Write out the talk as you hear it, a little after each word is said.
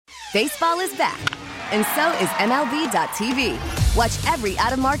Baseball is back, and so is MLB.tv. Watch every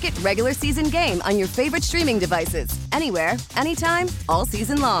out-of-market regular season game on your favorite streaming devices, anywhere, anytime, all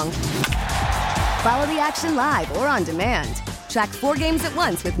season long. Follow the action live or on demand. Track 4 games at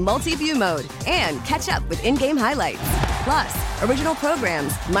once with multi-view mode and catch up with in-game highlights. Plus, original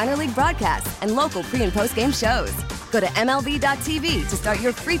programs, minor league broadcasts, and local pre- and post-game shows. Go to MLB.tv to start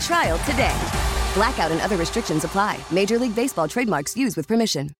your free trial today. Blackout and other restrictions apply. Major League Baseball trademarks used with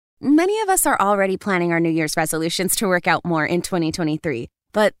permission. Many of us are already planning our New Year's resolutions to work out more in 2023.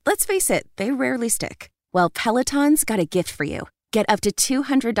 But let's face it, they rarely stick. Well, Peloton's got a gift for you. Get up to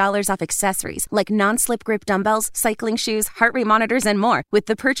 $200 off accessories like non-slip grip dumbbells, cycling shoes, heart rate monitors, and more with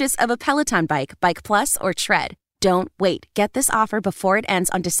the purchase of a Peloton bike, Bike Plus, or Tread. Don't wait. Get this offer before it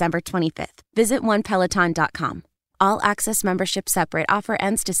ends on December 25th. Visit onepeloton.com. All access membership separate. Offer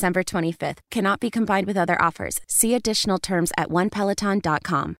ends December 25th. Cannot be combined with other offers. See additional terms at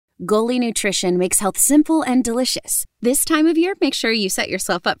onepeloton.com. Goalie Nutrition makes health simple and delicious. This time of year, make sure you set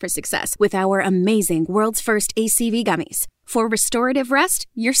yourself up for success with our amazing world's first ACV gummies. For restorative rest,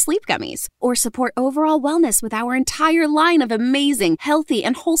 your sleep gummies. Or support overall wellness with our entire line of amazing, healthy,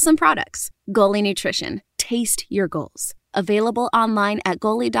 and wholesome products. Goalie Nutrition. Taste your goals. Available online at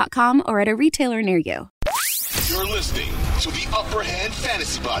goalie.com or at a retailer near you. You're listening to the Upper Hand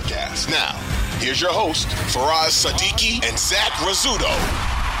Fantasy Podcast. Now, here's your host, Faraz Siddiqui and Zach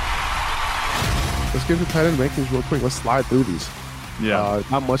Rizzuto. Let's get to tight end rankings real quick. Let's slide through these. Yeah.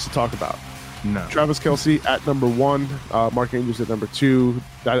 Not much to talk about. No. Travis Kelce at number 1. Mark Andrews at number 2.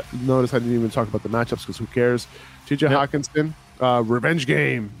 Notice I didn't even talk about the matchups because who cares? TJ Hawkinson, revenge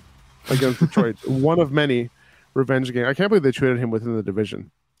game against Detroit. One of many revenge game. I can't believe they traded him within the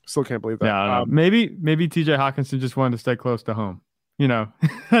division. Still can't believe that. Yeah, maybe TJ Hawkinson just wanted to stay close to home. You know,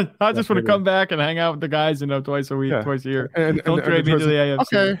 I just want to come back and hang out with the guys, twice a week, twice a year. Don't trade me to the AFC.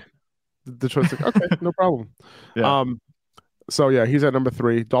 Okay. Detroit's like, okay, no problem. Yeah. So, he's at number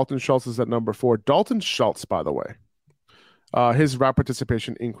 3. Dalton Schultz is at number 4. Dalton Schultz, by the way, his route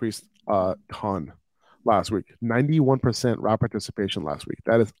participation increased a ton last week. 91% route participation last week.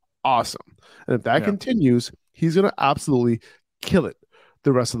 That is awesome. And if that continues, he's going to absolutely kill it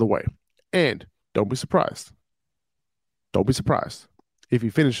the rest of the way. And don't be surprised. Don't be surprised if he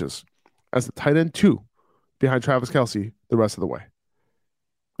finishes as the tight end 2 behind Travis Kelce the rest of the way.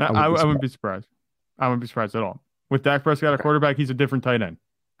 I wouldn't be surprised. I wouldn't be surprised at all. With Dak Prescott, a quarterback, he's a different tight end.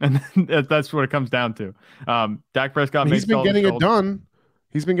 And that's what it comes down to. Dak Prescott makes He's been getting it done.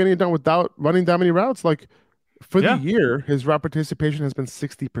 He's been getting it done without running that many routes. Like, for the year, his route participation has been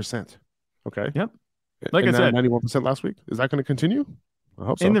 60%. Okay? Yep. Like I said, 91% last week. Is that going to continue? I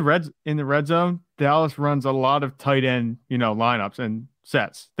hope so. In the red zone, Dallas runs a lot of tight end, lineups and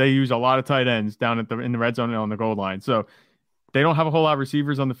sets. They use a lot of tight ends down in the red zone and on the goal line. So they don't have a whole lot of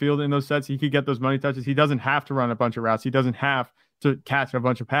receivers on the field in those sets. He could get those money touches. He doesn't have to run a bunch of routes. He doesn't have to catch a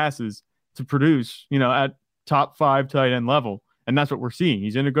bunch of passes to produce, at top 5 tight end level. And that's what we're seeing.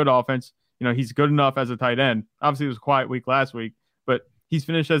 He's in a good offense. He's good enough as a tight end. Obviously, it was a quiet week last week, but he's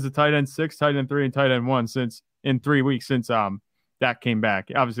finished as a tight end 6, tight end 3, and tight end 1 in 3 weeks since Dak came back.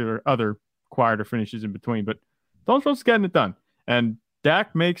 Obviously, there are other quieter finishes in between, but Dalton Schultz is getting it done. And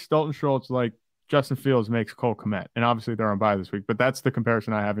Dak makes Dalton Schultz like Justin Fields makes Cole Kmet. And obviously, they're on bye this week, but that's the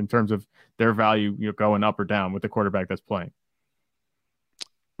comparison I have in terms of their value going up or down with the quarterback that's playing.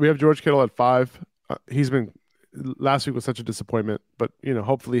 We have George Kittle at 5. Last week was such a disappointment, but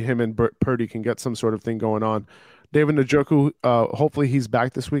hopefully him and Purdy can get some sort of thing going on. David Njoku, hopefully he's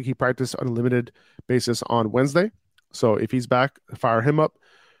back this week. He practiced on a limited basis on Wednesday. So if he's back, fire him up.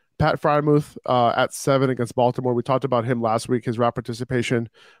 Pat Freiermuth at 7 against Baltimore. We talked about him last week. His route participation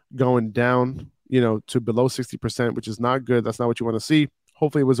going down, to below 60%, which is not good. That's not what you want to see.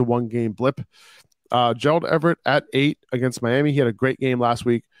 Hopefully it was a 1-game blip. Gerald Everett at 8 against Miami. He had a great game last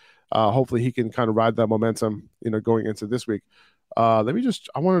week. Hopefully he can kind of ride that momentum, going into this week. I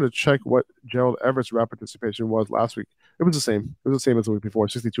wanted to check what Gerald Everett's route participation was last week. It was the same. It was the same as the week before,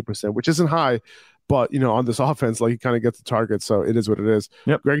 62%, which isn't high, but on this offense, like, he kind of gets the target, so it is what it is.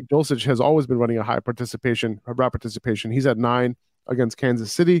 Yep. Greg Dulcich has always been running a high route participation. He's at 9 against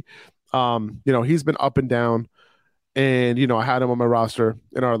Kansas City. He's been up and down, and I had him on my roster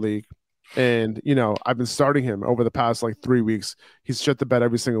in our league, and I've been starting him over the past 3 weeks. He's shut the bed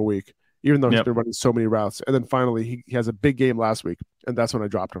every single week, even though he's been running so many routes. And then finally, he has a big game last week, and that's when I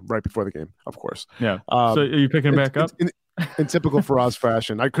dropped him right before the game, of course. Yeah. So are you picking him back up? In typical Faraz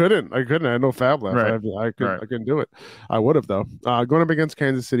fashion. I couldn't. I had no fab left. Right. I couldn't do it. I would have, though. Going up against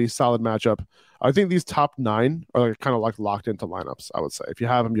Kansas City, solid matchup. I think these top 9 are kind of locked into lineups, I would say. If you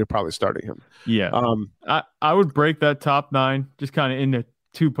have him, you're probably starting him. Yeah. I would break that top 9 just kind of into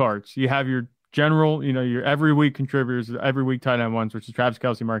two parts. You have your general, your every week contributors, every week tight end ones, which is Travis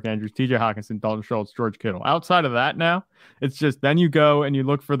Kelce, Mark Andrews, TJ Hawkinson, Dalton Schultz, George Kittle. Outside of that now, it's just then you go and you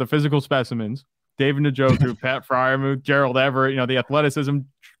look for the physical specimens, David Njoku, Pat Freiermuth, Gerald Everett, the athleticism,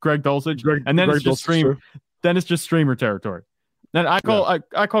 Greg Dulcich, and then it's just streamer territory. Then I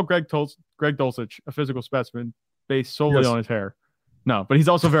call Greg Dulcich a physical specimen based solely on his hair. No, but he's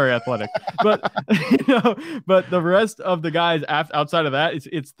also very athletic. But but the rest of the guys outside of that,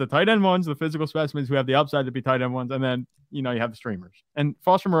 it's the tight end ones, the physical specimens who have the upside to be tight end ones, and then you have the streamers. And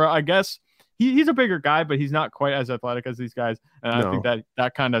Foster Moreau, I guess he's a bigger guy, but he's not quite as athletic as these guys. And I think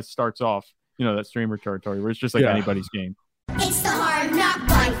that kind of starts off, that streamer territory where it's just like anybody's game. It's the Hard Knock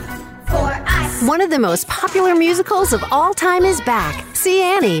Life for us. One of the most popular musicals of all time is back. See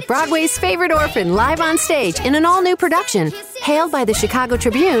Annie, Broadway's favorite orphan, live on stage in an all-new production, hailed by the Chicago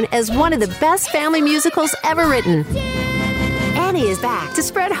Tribune as one of the best family musicals ever written. Annie is back to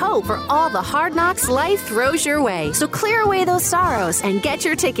spread hope for all the hard knocks life throws your way. So clear away those sorrows and get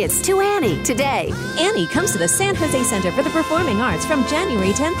your tickets to Annie today. Annie comes to the San Jose Center for the Performing Arts from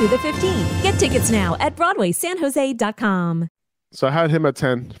January 10th through the 15th. Get tickets now at BroadwaySanJose.com. So I had him at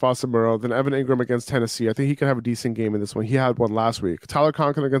 10, Foster Moreau, then Evan Ingram against Tennessee. I think he could have a decent game in this one. He had one last week. Tyler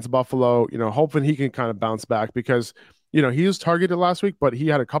Conklin against Buffalo, hoping he can kind of bounce back because, he was targeted last week, but he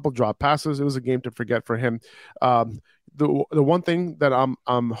had a couple drop passes. It was a game to forget for him. The one thing that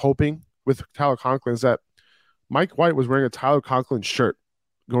I'm hoping with Tyler Conklin is that Mike White was wearing a Tyler Conklin shirt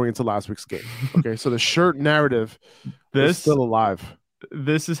going into last week's game. Okay, so the shirt narrative is still alive.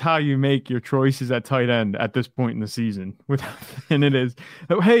 This is how you make your choices at tight end at this point in the season. And it is,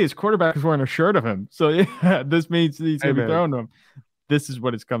 hey, his quarterback is wearing a shirt of him. So this means he's going to be thrown to him. This is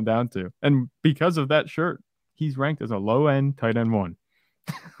what it's come down to. And because of that shirt, he's ranked as a low-end tight end 1.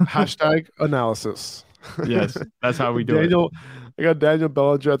 Hashtag analysis. Yes, that's how we do it. I got Daniel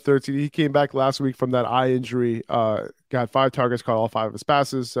Bellinger at 13. He came back last week from that eye injury. Got 5 targets, caught all 5 of his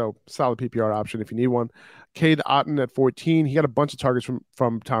passes. So solid PPR option if you need one. Cade Otton at 14. He got a bunch of targets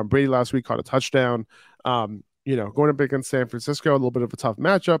from Tom Brady last week, caught a touchdown. Going up against San Francisco, a little bit of a tough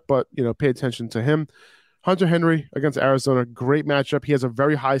matchup, but pay attention to him. Hunter Henry against Arizona, great matchup. He has a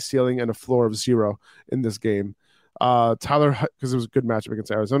very high ceiling and a floor of 0 in this game. Tyler, because it was a good matchup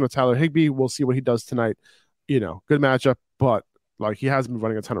against Arizona. Tyler Higbee, we'll see what he does tonight. Good matchup, but he hasn't been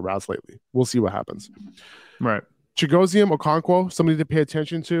running a ton of routes lately. We'll see what happens. Right. Chigoziem Okonkwo, somebody to pay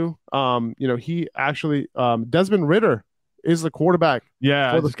attention to. He actually, Desmond Ridder is the quarterback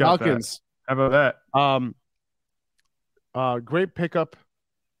for the Falcons. How about that? Great pickup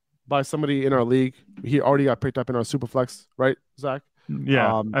by somebody in our league. He already got picked up in our Superflex, right, Zach?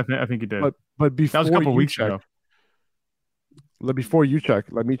 Yeah, I think he did. But before that was a couple weeks ago. Before you check,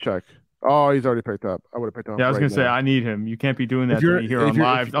 let me check. Oh, he's already picked up. I would have picked him up. Yeah, I was going to say, I need him. You can't be doing that to me here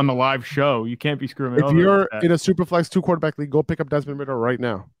on the live show. You can't be screwing me over. If you're in a Superflex 2 quarterback league, go pick up Desmond Ridder right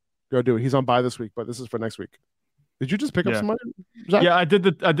now. Go do it. He's on bye this week, but this is for next week. Did you just pick up somebody? Yeah, I did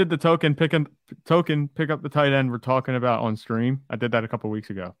the token pick up the tight end we're talking about on stream. I did that a couple weeks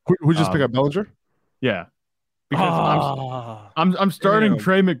ago. Who just pick up Bellinger? Yeah. Because I'm starting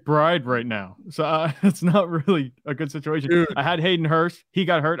Trey McBride right now, so it's not really a good situation. Dude. I had Hayden Hurst, he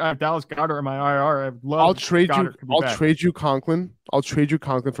got hurt. I have Dallas Goedert in my IR. I'll trade you Conklin. I'll trade you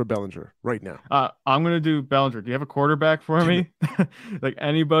Conklin for Bellinger right now. I'm gonna do Bellinger. Do you have a quarterback for me? Like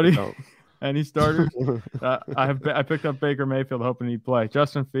anybody? No. Any starters? I picked up Baker Mayfield hoping he'd play.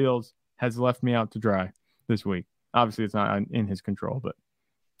 Justin Fields has left me out to dry this week. Obviously, it's not in his control, but.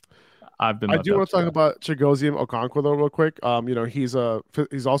 I do want to talk about Chigoziem Okonkwo though real quick.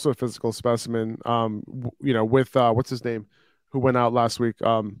 He's also a physical specimen. With what's his name, who went out last week.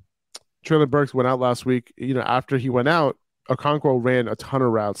 Traylon Burks went out last week. After he went out, Okonkwo ran a ton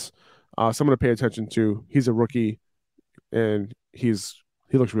of routes. Someone to pay attention to. He's a rookie, and he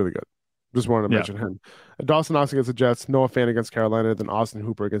looks really good. Just wanted to mention him. Dawson Knox against the Jets. Noah Fant against Carolina. Then Austin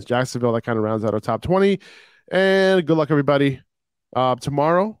Hooper against Jacksonville. That kind of rounds out our top 20. And good luck, everybody.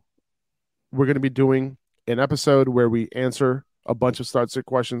 Tomorrow, we're going to be doing an episode where we answer a bunch of start-sit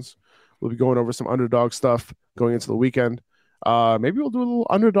questions. We'll be going over some underdog stuff going into the weekend. Maybe we'll do a little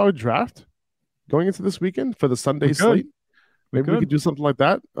underdog draft going into this weekend for the Sunday slate. Maybe we could do something like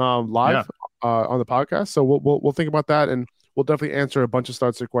that live on the podcast. So we'll think about that, and we'll definitely answer a bunch of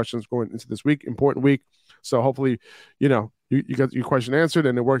start-sit questions going into this week, important week. So hopefully, you got your question answered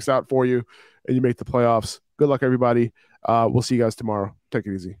and it works out for you, and you make the playoffs. Good luck, everybody. We'll see you guys tomorrow. Take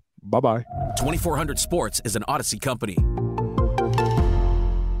it easy. Bye-bye. 2400 Sports is an Odyssey company.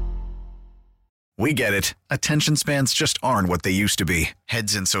 We get it. Attention spans just aren't what they used to be.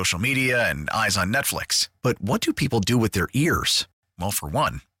 Heads in social media and eyes on Netflix. But what do people do with their ears? Well, for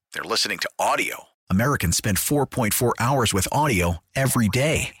one, they're listening to audio. Americans spend 4.4 hours with audio every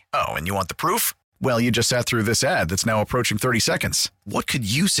day. Oh, and you want the proof? Well, you just sat through this ad that's now approaching 30 seconds. What could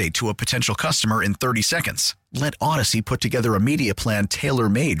you say to a potential customer in 30 seconds? Let Odyssey put together a media plan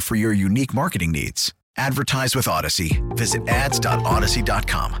tailor-made for your unique marketing needs. Advertise with Odyssey. Visit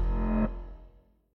ads.odyssey.com.